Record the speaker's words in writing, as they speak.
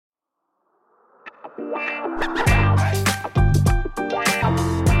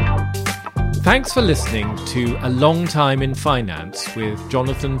Thanks for listening to A Long Time in Finance with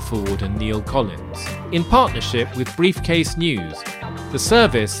Jonathan Ford and Neil Collins, in partnership with Briefcase News, the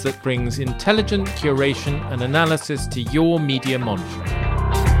service that brings intelligent curation and analysis to your media monitoring.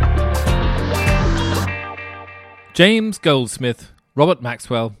 James Goldsmith, Robert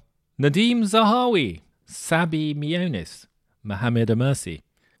Maxwell, Nadim Zahawi, Sabi Mionis, Mohammed Amersi.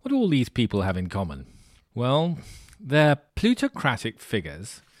 What do all these people have in common? Well, they're plutocratic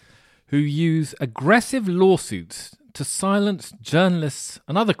figures who use aggressive lawsuits to silence journalists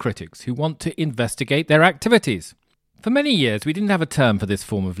and other critics who want to investigate their activities. For many years, we didn't have a term for this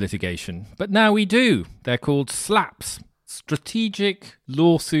form of litigation, but now we do. They're called SLAPPs, Strategic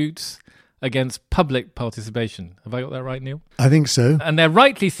Lawsuits Against Public Participation. Have I got that right, Neil? I think so. And they're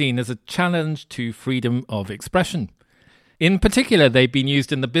rightly seen as a challenge to freedom of expression. In particular, they've been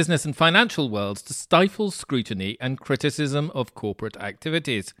used in the business and financial worlds to stifle scrutiny and criticism of corporate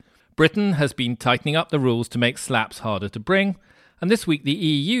activities. Britain has been tightening up the rules to make SLAPPs harder to bring, and this week the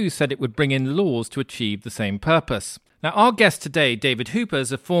EU said it would bring in laws to achieve the same purpose. Now, our guest today, David Hooper,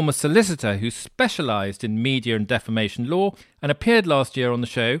 is a former solicitor who specialised in media and defamation law and appeared last year on the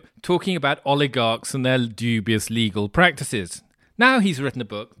show talking about oligarchs and their dubious legal practices. Now he's written a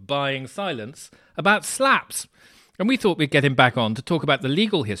book, Buying Silence, about SLAPPs, and we thought we'd get him back on to talk about the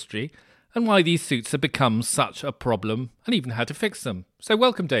legal history and why these suits have become such a problem and even how to fix them. So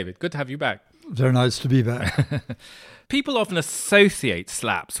welcome, David. Good to have you back. Very nice to be back. People often associate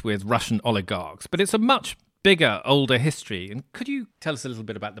SLAPPs with Russian oligarchs, but it's a much bigger, older history. And could you tell us a little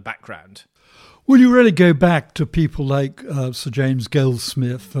bit about the background? Well, you really go back to people like Sir James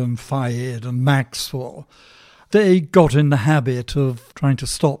Goldsmith and Fayed and Maxwell. They got in the habit of trying to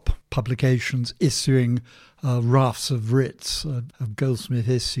stop publications issuing rafts of writs. Goldsmith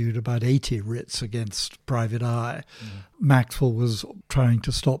issued about 80 writs against Private Eye. Maxwell was trying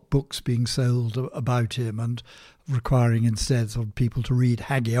to stop books being sold about him and requiring instead of people to read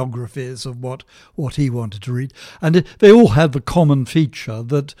hagiographies of what he wanted to read. And they all had the common feature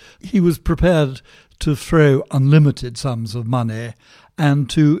that he was prepared to throw unlimited sums of money and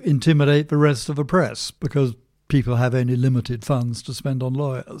to intimidate the rest of the press because people have only limited funds to spend on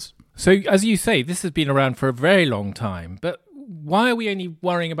lawyers. So, as you say, this has been around for a very long time, but why are we only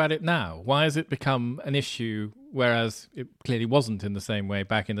worrying about it now? Why has it become an issue, whereas it clearly wasn't in the same way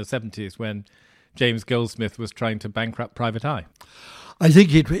back in the 70s when James Goldsmith was trying to bankrupt Private Eye? I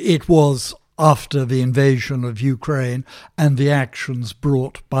think it was after the invasion of Ukraine and the actions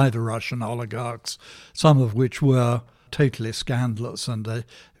brought by the Russian oligarchs, some of which were totally scandalous, and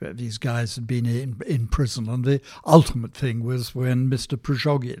these guys had been in prison. And the ultimate thing was when Mr.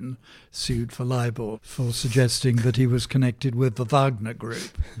 Prigozhin sued for libel for suggesting that he was connected with the Wagner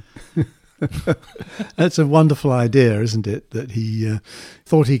Group. That's a wonderful idea, isn't it? That he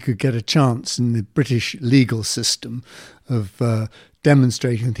thought he could get a chance in the British legal system of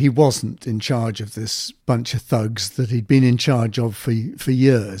demonstrating that he wasn't in charge of this bunch of thugs that he'd been in charge of for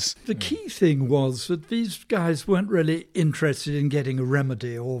years. The key thing was that these guys weren't really interested in getting a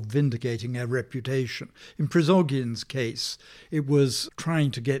remedy or vindicating their reputation. In Prigozhin's case, it was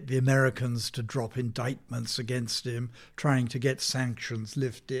trying to get the Americans to drop indictments against him, trying to get sanctions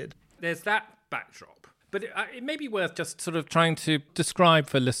lifted. There's that backdrop, but it may be worth just sort of trying to describe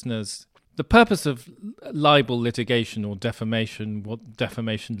for listeners the purpose of libel litigation or defamation, what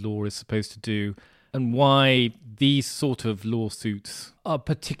defamation law is supposed to do, and why these sort of lawsuits are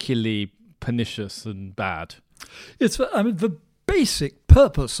particularly pernicious and bad. The basic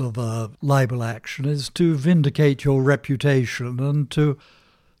purpose of a libel action is to vindicate your reputation and to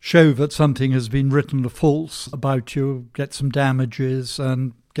show that something has been written false about you, get some damages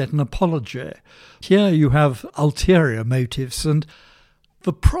and get an apology. Here you have ulterior motives, and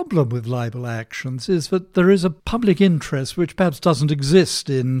the problem with libel actions is that there is a public interest which perhaps doesn't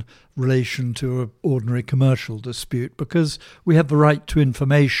exist in relation to an ordinary commercial dispute, because we have the right to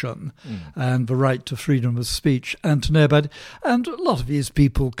information and the right to freedom of speech and to know about it. And a lot of these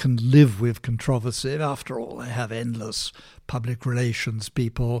people can live with controversy. After all, they have endless public relations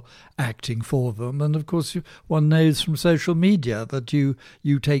people acting for them. And of course, one knows from social media that you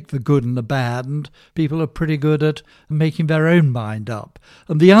take the good and the bad, and people are pretty good at making their own mind up.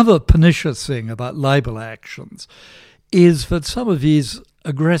 And the other pernicious thing about libel actions is that some of these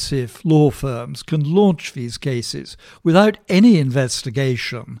aggressive law firms can launch these cases without any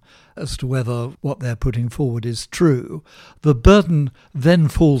investigation as to whether what they're putting forward is true. The burden then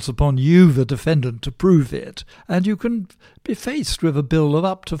falls upon you, the defendant, to prove it, and you can be faced with a bill of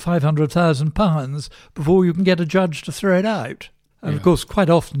up to £500,000 before you can get a judge to throw it out. And of course, quite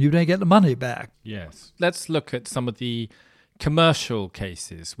often you don't get the money back. Yes. Let's look at some of the commercial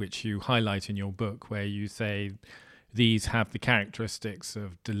cases which you highlight in your book, where you say these have the characteristics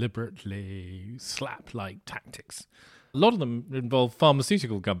of deliberately slap-like tactics. A lot of them involve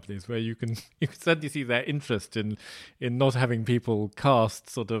pharmaceutical companies, where you can certainly see their interest in not having people cast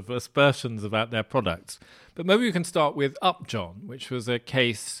sort of aspersions about their products. But maybe we can start with Upjohn, which was a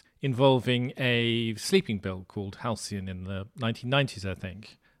case involving a sleeping pill called Halcyon in the 1990s, I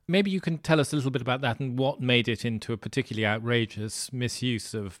think. Maybe you can tell us a little bit about that and what made it into a particularly outrageous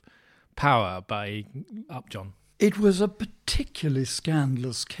misuse of power by Upjohn. It was a particularly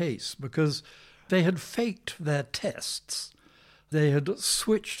scandalous case because they had faked their tests. They had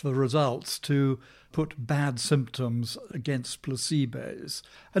switched the results to put bad symptoms against placebos.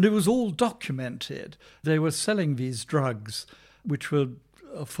 And it was all documented. They were selling these drugs which were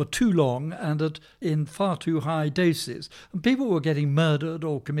for too long and in far too high doses. And people were getting murdered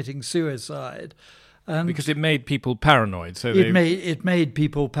or committing suicide. And because it made people paranoid. So it made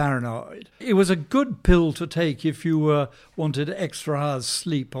people paranoid. It was a good pill to take if you wanted extra hours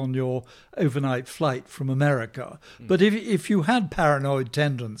sleep on your overnight flight from America. But if you had paranoid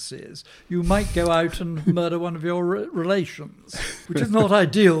tendencies, you might go out and murder one of your relations, which is not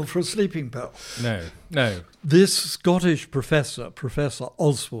ideal for a sleeping pill. No. This Scottish professor, Professor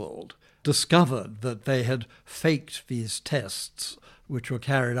Oswald, discovered that they had faked these tests which were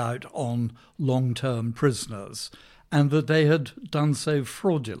carried out on long-term prisoners, and that they had done so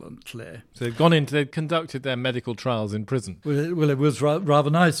fraudulently. So they'd conducted their medical trials in prison. Well, it was rather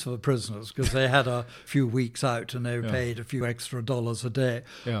nice for the prisoners because they had a few weeks out and they were paid a few extra dollars a day.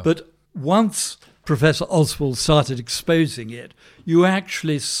 Yeah. But once Professor Oswald started exposing it, you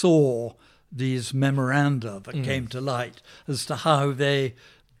actually saw these memoranda that came to light as to how they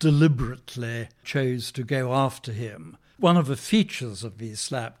deliberately chose to go after him. One of the features of these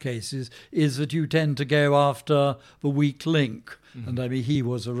slap cases is that you tend to go after the weak link. And I mean, he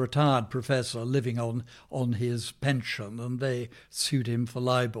was a retired professor living on his pension, and they sued him for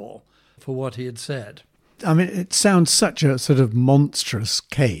libel for what he had said. I mean, it sounds such a sort of monstrous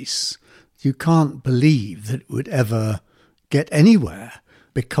case. You can't believe that it would ever get anywhere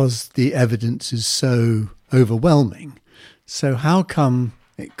because the evidence is so overwhelming. So how come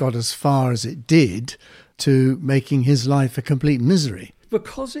it got as far as it did to making his life a complete misery?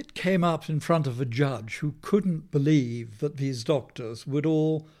 Because it came up in front of a judge who couldn't believe that these doctors would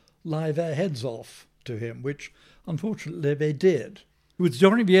all lie their heads off to him, which unfortunately they did. It was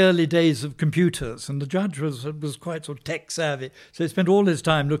during the early days of computers, and the judge was quite sort of tech-savvy, so he spent all his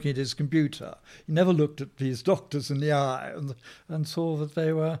time looking at his computer. He never looked at these doctors in the eye and saw that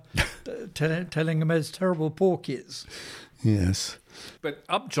they were telling the most terrible porkies. Yes. But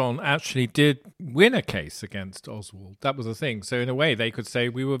Upjohn actually did win a case against Oswald. That was the thing. So in a way, they could say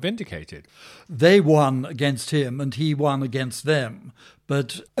we were vindicated. They won against him and he won against them.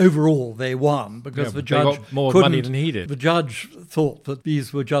 But overall, they won because the judge got more money than he did. The judge thought that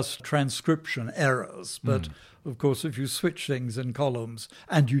these were just transcription errors. But of course, if you switch things in columns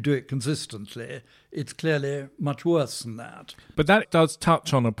and you do it consistently, it's clearly much worse than that. But that does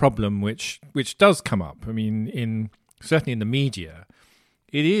touch on a problem which does come up. I mean, certainly in the media,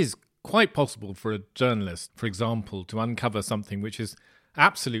 it is quite possible for a journalist, for example, to uncover something which is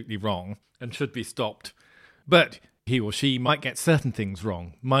absolutely wrong and should be stopped. But he or she might get certain things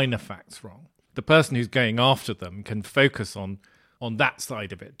wrong, minor facts wrong. The person who's going after them can focus on that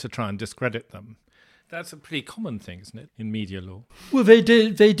side of it to try and discredit them. That's a pretty common thing, isn't it, in media law? Well, they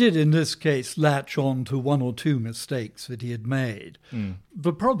did in this case latch on to one or two mistakes that he had made.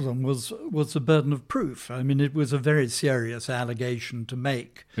 The problem was the burden of proof. I mean, it was a very serious allegation to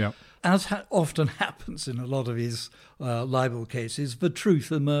make. Yeah. As often happens in a lot of these libel cases, the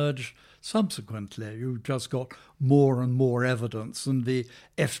truth emerged subsequently. You just got more and more evidence, and the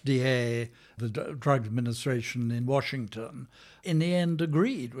FDA, the Drug Administration in Washington, in the end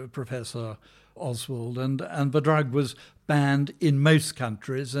agreed with Professor Oswald, and the drug was banned in most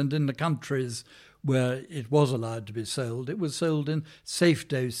countries, and in the countries where it was allowed to be sold, it was sold in safe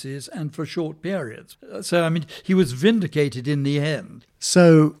doses and for short periods. So, I mean, he was vindicated in the end.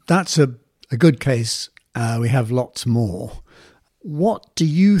 So that's a good case. We have lots more. What do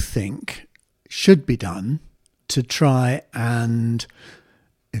you think should be done to try and,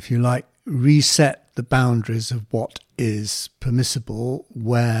 if you like, reset the boundaries of what is permissible,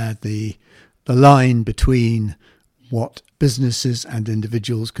 where the line between what businesses and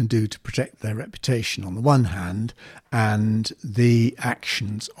individuals can do to protect their reputation on the one hand and the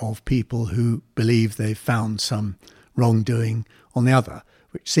actions of people who believe they've found some wrongdoing on the other,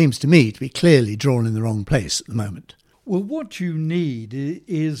 which seems to me to be clearly drawn in the wrong place at the moment? Well, what you need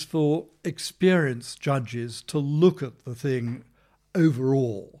is for experienced judges to look at the thing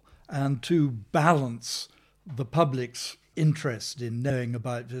overall and to balance the public's interest in knowing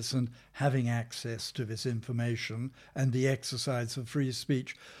about this and having access to this information and the exercise of free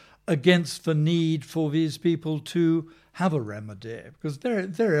speech against the need for these people to have a remedy. Because very,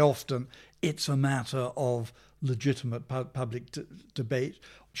 very often it's a matter of legitimate public debate.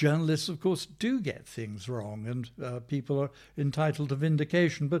 Journalists, of course, do get things wrong, and people are entitled to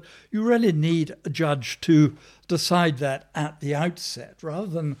vindication. But you really need a judge to decide that at the outset, rather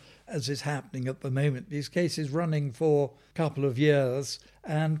than, as is happening at the moment, these cases running for a couple of years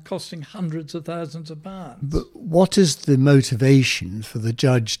and costing hundreds of thousands of pounds. But what is the motivation for the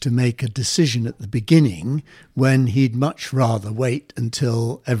judge to make a decision at the beginning when he'd much rather wait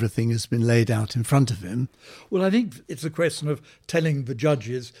until everything has been laid out in front of him? Well, I think it's a question of telling the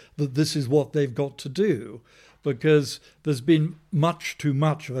judges that this is what they've got to do, because there's been much too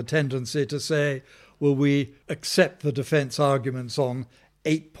much of a tendency to say, well, we accept the defence arguments on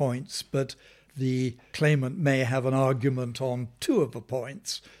 8 points, but the claimant may have an argument on 2 of the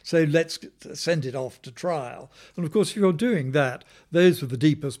points, so let's send it off to trial. And of course, if you're doing that, those with the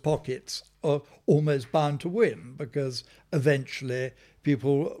deepest pockets are almost bound to win, because eventually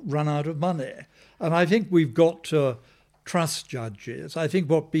people run out of money. And I think we've got to trust judges. I think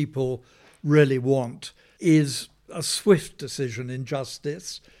what people really want is a swift decision in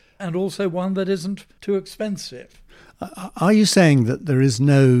justice, and also one that isn't too expensive. Are you saying that there is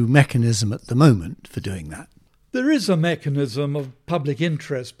no mechanism at the moment for doing that? There is a mechanism of public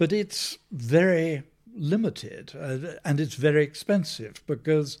interest, but it's very limited and it's very expensive,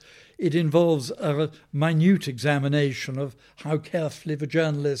 because it involves a minute examination of how carefully the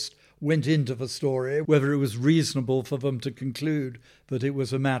journalist went into the story, whether it was reasonable for them to conclude that it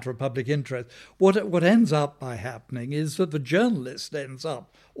was a matter of public interest. What ends up by happening is that the journalist ends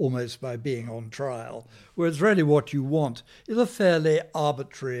up almost by being on trial, whereas really what you want is a fairly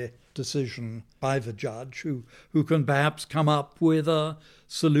arbitrary decision by the judge who can perhaps come up with a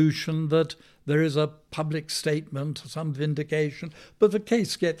solution that there is a public statement, some vindication, but the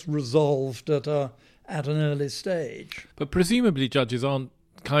case gets resolved at an early stage. But presumably judges aren't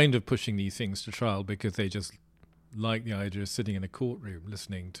kind of pushing these things to trial because they just like the idea of sitting in a courtroom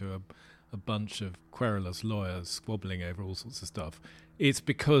listening to a bunch of querulous lawyers squabbling over all sorts of stuff. It's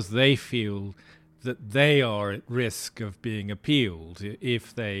because they feel that they are at risk of being appealed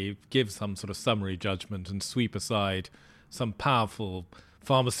if they give some sort of summary judgment and sweep aside some powerful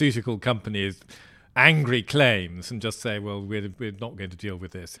pharmaceutical company's angry claims and just say, well, we're not going to deal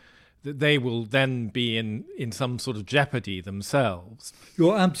with this. They will then be in some sort of jeopardy themselves.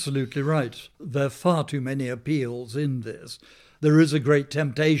 You're absolutely right. There are far too many appeals in this. There is a great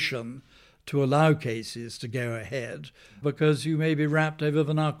temptation to allow cases to go ahead because you may be rapped over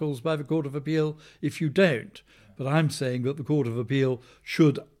the knuckles by the Court of Appeal if you don't. But I'm saying that the Court of Appeal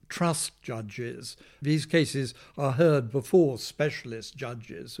should trust judges. These cases are heard before specialist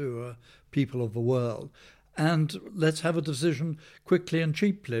judges who are people of the world. And let's have a decision quickly and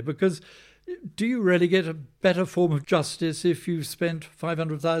cheaply, because do you really get a better form of justice if you've spent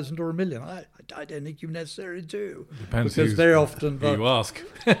 500,000 or $1 million? I don't think you necessarily do. Depends because very often you ask.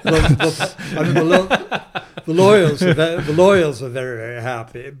 The lawyers are very, very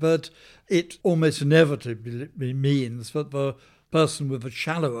happy, but it almost inevitably means that the person with a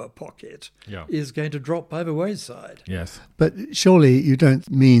shallower pocket is going to drop by the wayside. Yes. But surely you don't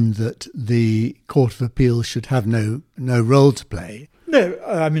mean that the Court of Appeal should have no role to play? No,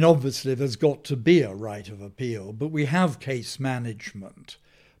 I mean, obviously there's got to be a right of appeal, but we have case management.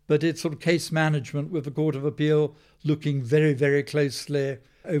 But it's sort of case management with the Court of Appeal looking very, very closely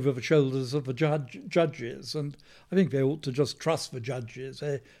over the shoulders of the judges. And I think they ought to just trust the judges.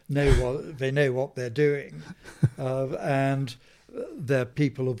 They know what they're doing. And they're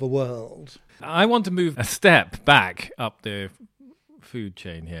people of the world. I want to move a step back up the food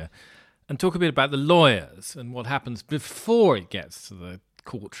chain here and talk a bit about the lawyers and what happens before it gets to the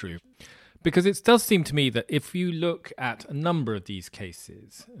courtroom. Because it does seem to me that if you look at a number of these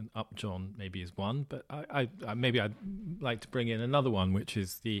cases, and Upjohn maybe is one, but maybe I'd like to bring in another one, which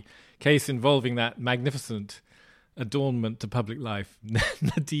is the case involving that magnificent adornment to public life,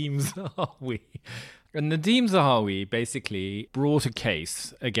 Nadeem Zahawi. And Nadeem Zahawi basically brought a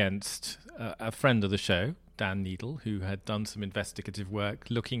case against a friend of the show, Dan Needle, who had done some investigative work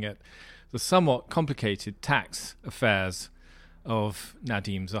looking at the somewhat complicated tax affairs of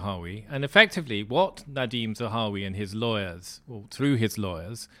Nadeem Zahawi. And effectively what Nadeem Zahawi and his lawyers, or through his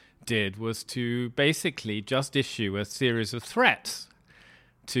lawyers, did was to basically just issue a series of threats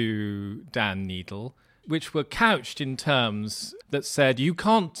to Dan Needle which were couched in terms that said, you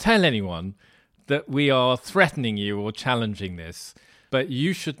can't tell anyone that we are threatening you or challenging this. But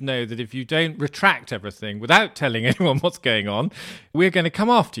you should know that if you don't retract everything without telling anyone what's going on, we're going to come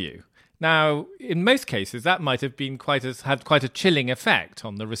after you. Now, in most cases, that might have been had quite a chilling effect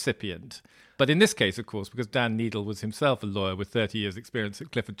on the recipient. But in this case, of course, because Dan Needle was himself a lawyer with 30 years' experience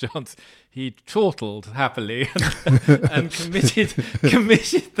at Clifford Chance, he chortled happily and committed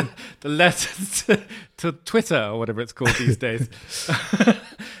the letters to Twitter or whatever it's called these days.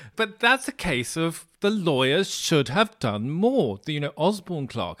 But that's a case of the lawyers should have done more. Osborne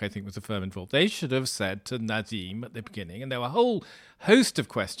Clark, I think, was the firm involved. They should have said to Nadim at the beginning, and there were a whole host of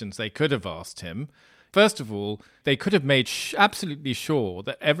questions they could have asked him. First of all, they could have made absolutely sure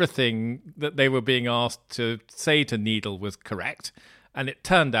that everything that they were being asked to say to Needle was correct. And it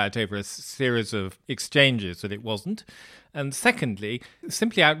turned out over a series of exchanges that it wasn't. And secondly,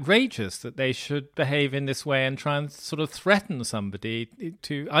 simply outrageous that they should behave in this way and try and sort of threaten somebody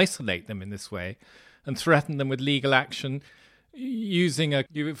to isolate them in this way and threaten them with legal action using a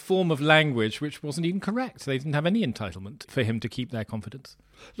form of language which wasn't even correct. They didn't have any entitlement for him to keep their confidence.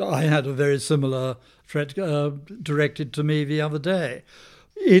 I had a very similar threat directed to me the other day.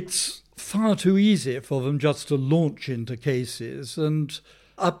 It's far too easy for them just to launch into cases, and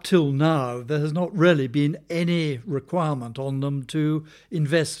up till now there has not really been any requirement on them to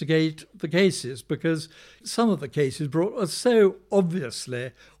investigate the cases, because some of the cases brought are so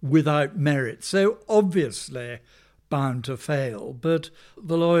obviously without merit, so obviously bound to fail, but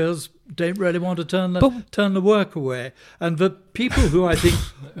the lawyers don't really want to turn the work away. And the people who I think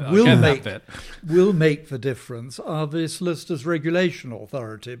will make the difference are the Solicitors Regulation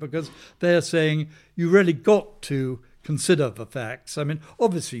Authority, because they're saying you really got to consider the facts. I mean,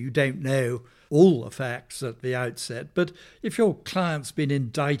 obviously you don't know all the facts at the outset, but if your client's been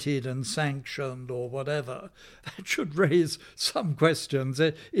indicted and sanctioned or whatever, that should raise some questions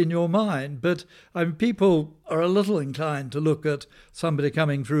in your mind. But people are a little inclined to look at somebody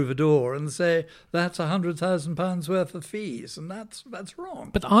coming through the door and say, that's £100,000 worth of fees, and that's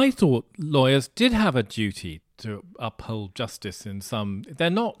wrong. But I thought lawyers did have a duty to uphold justice in some... They're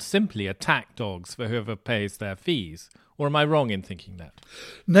not simply attack dogs for whoever pays their fees. Or am I wrong in thinking that?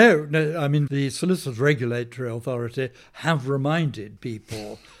 No. I mean, the Solicitors Regulatory Authority have reminded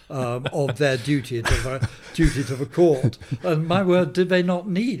people of their duty to the court. And my word, did they not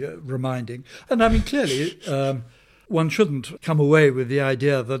need reminding? And I mean, clearly, one shouldn't come away with the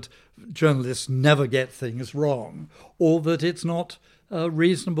idea that journalists never get things wrong, or that it's not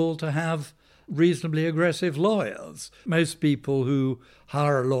reasonable to have reasonably aggressive lawyers. Most people who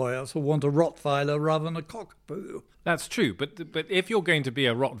hire lawyers will want a Rottweiler rather than a cockapoo. That's true, but if you're going to be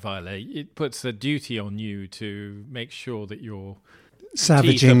a Rottweiler, it puts a duty on you to make sure that you're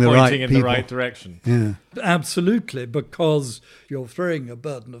savaging the right people in the right direction. Yeah, absolutely, because you're throwing a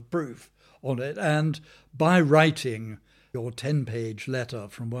burden of proof on it, and by writing your 10-page letter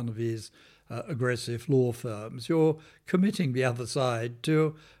from one of these aggressive law firms, you're committing the other side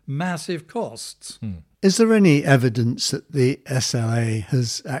to massive costs. Is there any evidence that the SLA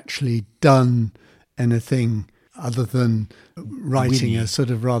has actually done anything other than writing a sort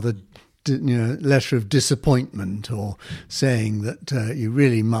of rather letter of disappointment, or saying that you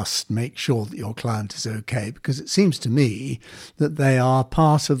really must make sure that your client is okay? Because it seems to me that they are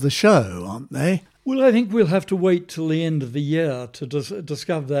part of the show, aren't they? Well, I think we'll have to wait till the end of the year to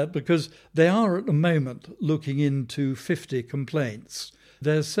discover that, because they are at the moment looking into 50 complaints.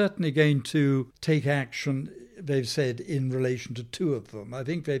 They're certainly going to take action, they've said, in relation to 2 of them. I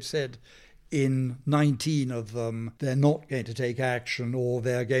think they've said in 19 of them they're not going to take action, or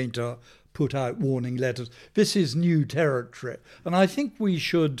they're going to put out warning letters. This is new territory, and I think we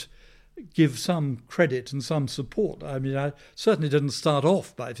should give some credit and some support. I mean, I certainly didn't start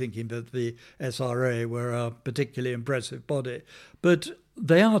off by thinking that the SRA were a particularly impressive body, but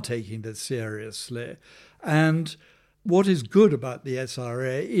they are taking this seriously. And what is good about the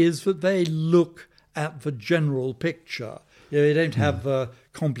SRA is that they look at the general picture. They don't have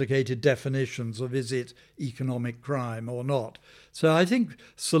complicated definitions of is it economic crime or not. So I think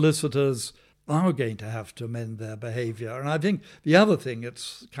solicitors are going to have to amend their behaviour. And I think the other thing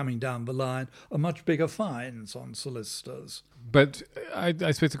that's coming down the line are much bigger fines on solicitors. But I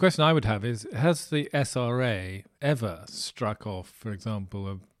suppose the question I would have is, has the SRA ever struck off, for example,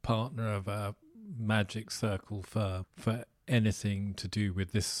 a partner of a Magic Circle firm for anything to do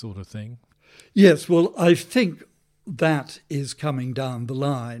with this sort of thing? Yes, well, I think that is coming down the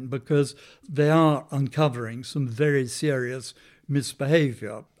line, because they are uncovering some very serious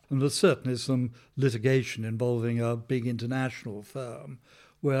misbehaviour. And there's certainly some litigation involving a big international firm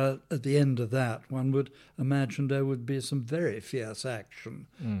where at the end of that one would imagine there would be some very fierce action.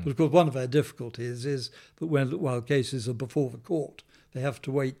 But of course one of our difficulties is that while cases are before the court, they have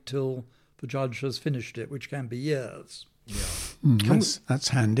to wait till the judge has finished it, which can be years. Yeah. That's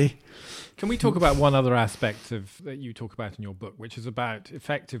handy. Can we talk about one other aspect that you talk about in your book, which is about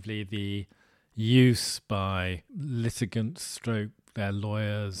effectively the use by litigants stroke their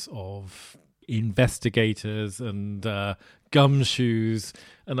lawyers of investigators and gumshoes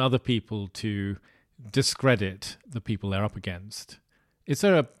and other people to discredit the people they're up against? Is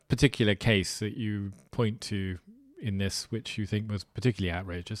there a particular case that you point to in this which you think was particularly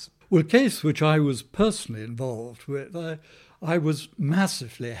outrageous? Well, a case which I was personally involved with, I was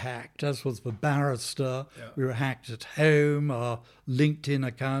massively hacked, as was the barrister. Yeah. We were hacked at home, our LinkedIn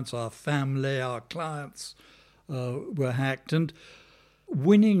accounts, our family, our clients were hacked. And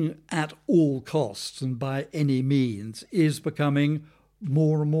winning at all costs and by any means is becoming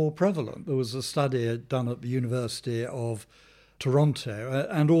more and more prevalent. There was a study done at the University of Toronto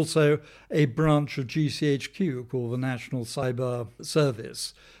and also a branch of GCHQ called the National Cyber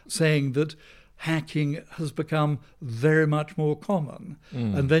Service, saying that hacking has become very much more common.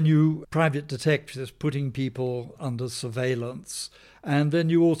 And then private detectives putting people under surveillance. And then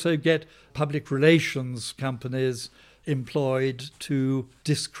you also get public relations companies employed to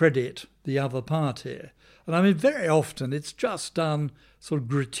discredit the other party. And I mean, very often it's just done sort of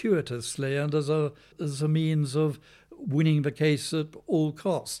gratuitously and as a means of winning the case at all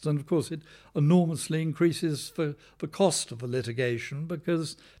costs. And of course it enormously increases the cost of the litigation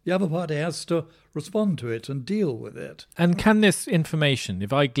because the other party has to respond to it and deal with it. And can this information,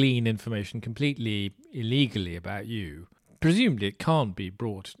 if I glean information completely illegally about you, presumably it can't be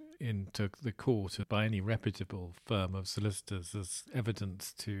brought into the court by any reputable firm of solicitors as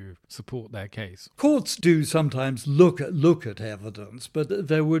evidence to support their case? Courts do sometimes look at evidence, but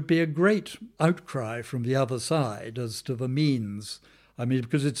there would be a great outcry from the other side as to the means. I mean,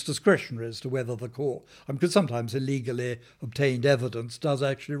 because it's discretionary as to whether the court... because sometimes illegally obtained evidence does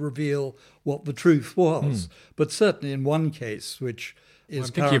actually reveal what the truth was. But certainly in one case, which... I'm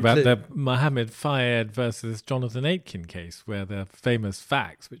thinking about the Mohammed Fayed versus Jonathan Aitken case, where the famous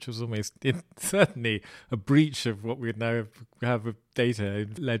facts, which was almost certainly a breach of what we now have of data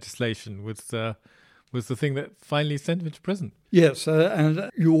legislation, was the thing that finally sent him to prison. Yes, and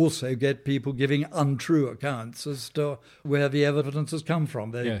you also get people giving untrue accounts as to where the evidence has come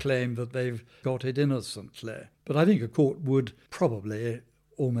from. They claim that they've got it innocently. But I think a court would probably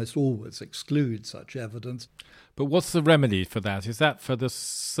almost always exclude such evidence. But what's the remedy for that? Is that for the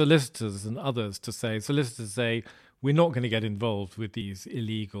solicitors and others to say, solicitors say, we're not going to get involved with these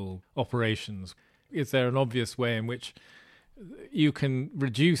illegal operations? Is there an obvious way in which you can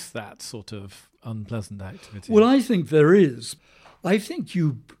reduce that sort of unpleasant activity? Well, I think there is. I think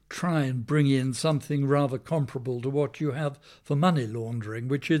you try and bring in something rather comparable to what you have for money laundering,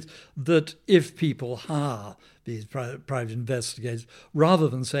 which is that if people hire these private investigators, rather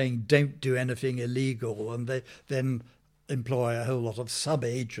than saying don't do anything illegal and they then employ a whole lot of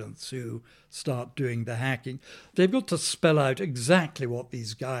sub-agents who start doing the hacking, they've got to spell out exactly what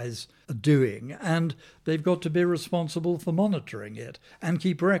these guys are doing and they've got to be responsible for monitoring it and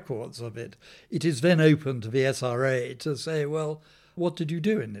keep records of it. It is then open to the SRA to say, well, what did you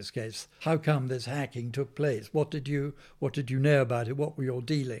do in this case? How come this hacking took place? What did you know about it? What were your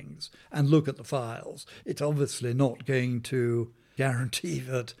dealings? And look at the files. It's obviously not going to guarantee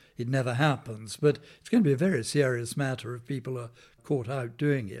that it never happens, but it's going to be a very serious matter if people are caught out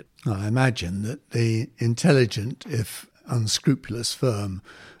doing it. I imagine that the intelligent, if unscrupulous firm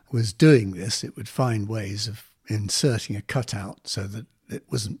was doing this, it would find ways of inserting a cutout so that it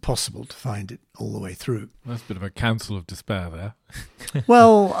wasn't possible to find it all the way through. That's a bit of a counsel of despair there.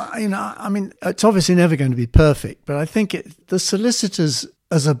 Well, I mean, it's obviously never going to be perfect, but I think the solicitors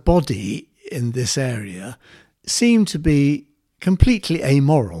as a body in this area seem to be completely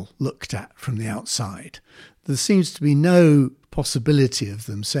amoral looked at from the outside. There seems to be no possibility of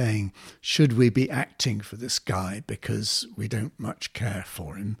them saying, should we be acting for this guy because we don't much care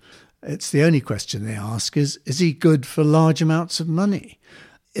for him? It's the only question they ask is he good for large amounts of money?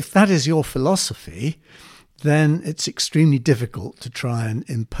 If that is your philosophy, then it's extremely difficult to try and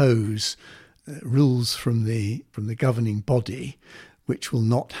impose rules from the governing body which will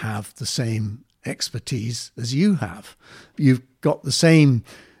not have the same expertise as you have. You've got the same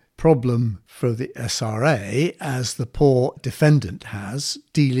problem for the SRA as the poor defendant has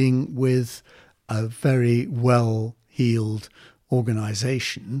dealing with a very well-heeled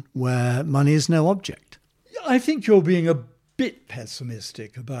organisation where money is no object. I think you're being a bit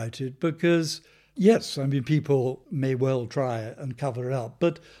pessimistic about it because Yes, I mean, people may well try and cover it up,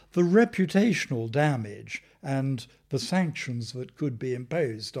 but the reputational damage and the sanctions that could be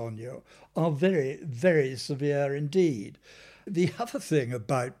imposed on you are very, very severe indeed. The other thing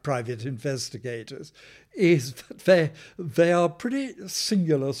about private investigators is that they are pretty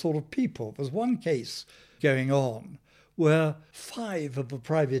singular sort of people. There's one case going on where 5 of the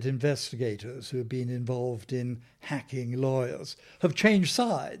private investigators who have been involved in hacking lawyers have changed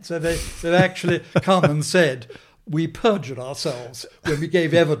sides. So they've actually come and said, we perjured ourselves when we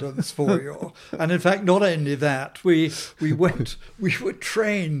gave evidence for you. And in fact, not only that, we were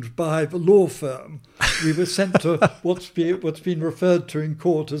trained by the law firm. We were sent to what's been referred to in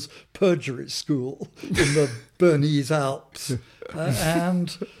court as perjury school in the Bernese Alps.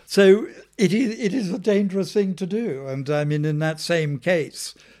 And so it is a dangerous thing to do. And I mean, in that same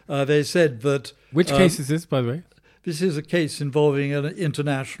case, they said that... Which case is this, by the way? This is a case involving an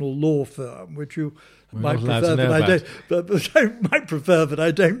international law firm, which you might prefer that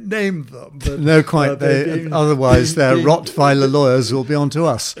I don't name them. But, no, quite. Otherwise, their Rottweiler lawyers will be on to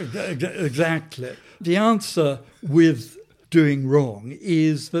us. Exactly. The answer with doing wrong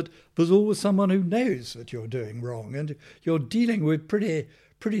is that there's always someone who knows that you're doing wrong, and you're dealing with pretty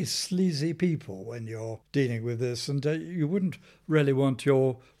sleazy people when you're dealing with this, and you wouldn't really want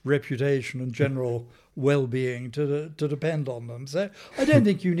your reputation and general well-being to depend on them. So I don't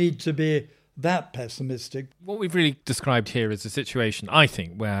think you need to be that pessimistic. What we've really described here is a situation, I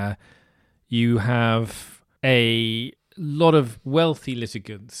think, where you have a lot of wealthy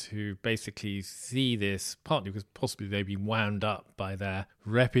litigants who basically see this, partly because possibly they've been wound up by their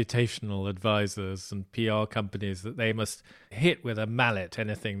reputational advisors and PR companies, that they must hit with a mallet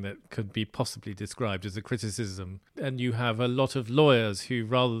anything that could be possibly described as a criticism. And you have a lot of lawyers who,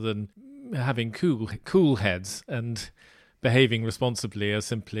 rather than having cool heads and behaving responsibly, are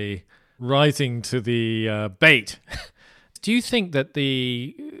simply rising to the bait. Do you think that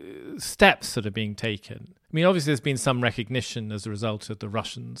the steps that are being taken, I mean, obviously there's been some recognition as a result of the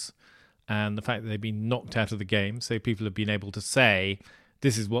Russians and the fact that they've been knocked out of the game, so people have been able to say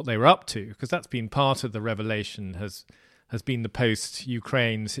this is what they were up to, because that's been part of the revelation, has been the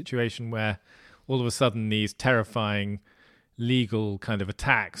post-Ukraine situation where all of a sudden these terrifying legal kind of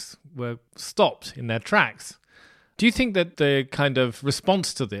attacks were stopped in their tracks. Do you think that the kind of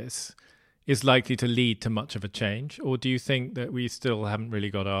response to this is likely to lead to much of a change, or do you think that we still haven't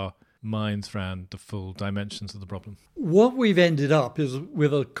really got our minds around the full dimensions of the problem? What we've ended up is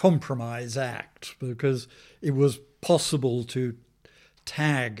with a compromise act, because it was possible to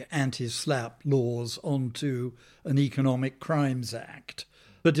tag anti-SLAPP laws onto an economic crimes act.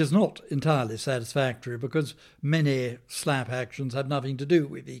 But it's not entirely satisfactory, because many SLAPP actions have nothing to do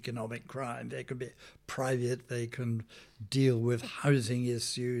with economic crime. They can be private, they can deal with housing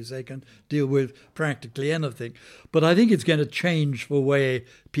issues, they can deal with practically anything. But I think it's going to change the way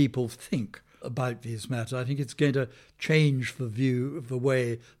people think about these matters. I think it's going to change the view of the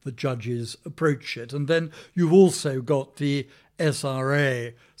way the judges approach it. And then you've also got the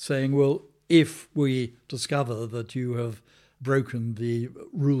SRA saying, well, if we discover that you have broken the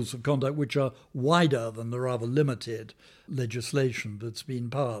rules of conduct, which are wider than the rather limited legislation that's been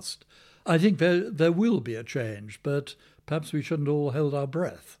passed, I think there will be a change, but perhaps we shouldn't all hold our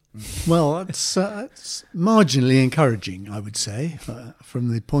breath. Well, it's marginally encouraging, I would say,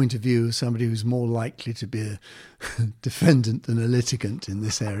 from the point of view of somebody who's more likely to be a defendant than a litigant in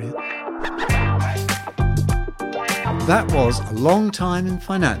this area. That was A Long Time in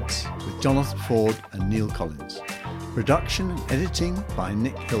Finance with Jonathan Ford and Neil Collins. Production and editing by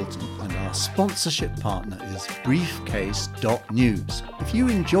Nick Hilton, and our sponsorship partner is Briefcase.news. If you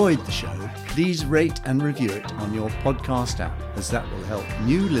enjoyed the show, please rate and review it on your podcast app, as that will help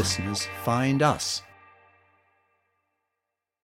new listeners find us.